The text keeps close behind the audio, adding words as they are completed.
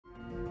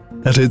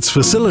At its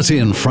facility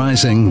in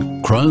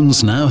Freising,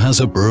 Krones now has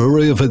a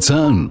brewery of its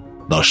own,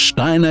 the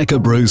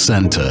Steinecker Brew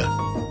Center.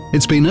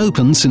 It's been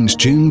open since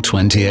June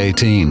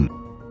 2018.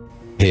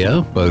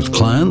 Here, both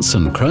clients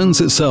and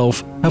Krones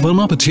itself have an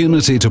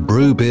opportunity to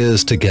brew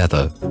beers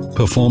together,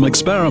 perform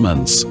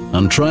experiments,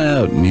 and try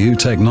out new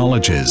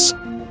technologies.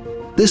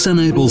 This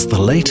enables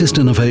the latest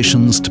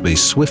innovations to be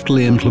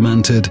swiftly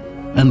implemented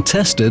and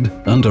tested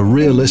under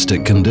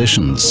realistic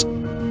conditions.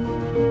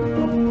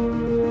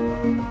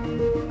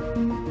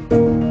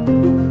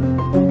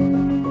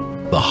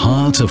 The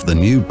heart of the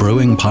new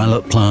brewing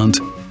pilot plant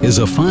is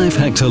a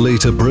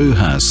 5-hectoliter brew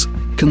house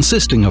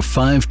consisting of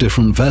 5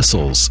 different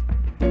vessels.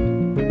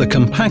 The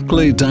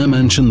compactly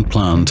dimensioned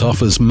plant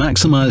offers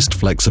maximized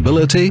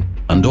flexibility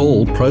and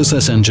all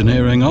process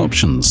engineering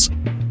options,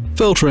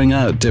 filtering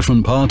out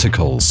different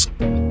particles,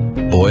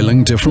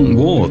 boiling different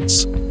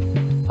worts.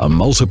 A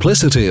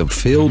multiplicity of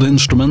field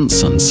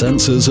instruments and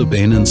sensors have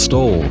been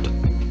installed.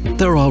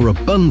 There are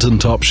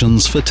abundant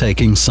options for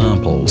taking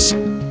samples.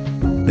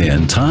 The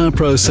entire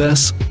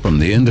process, from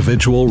the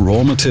individual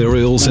raw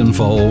materials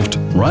involved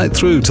right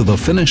through to the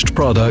finished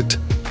product,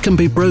 can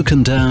be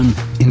broken down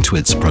into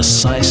its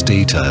precise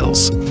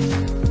details.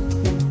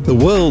 The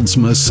world's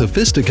most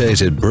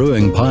sophisticated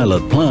brewing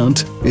pilot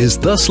plant is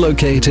thus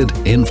located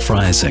in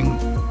Freising.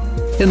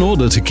 In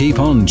order to keep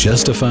on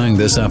justifying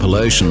this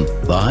appellation,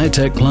 the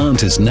high-tech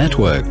plant is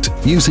networked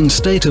using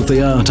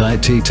state-of-the-art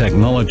IT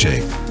technology,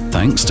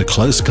 thanks to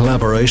close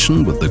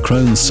collaboration with the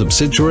Krones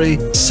subsidiary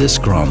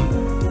Syskron,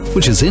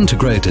 which has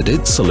integrated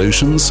its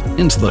solutions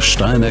into the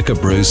Steinecker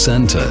Brew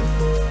Center.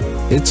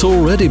 It's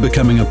already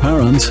becoming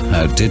apparent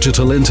how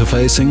digital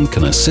interfacing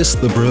can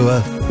assist the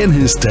brewer in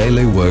his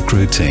daily work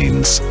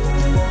routines.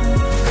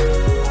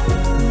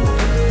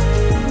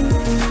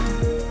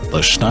 The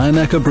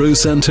Steinecker Brew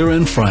Center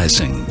in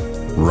Freising,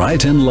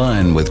 right in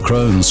line with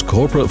Krones'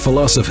 corporate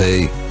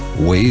philosophy,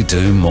 we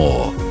do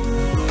more.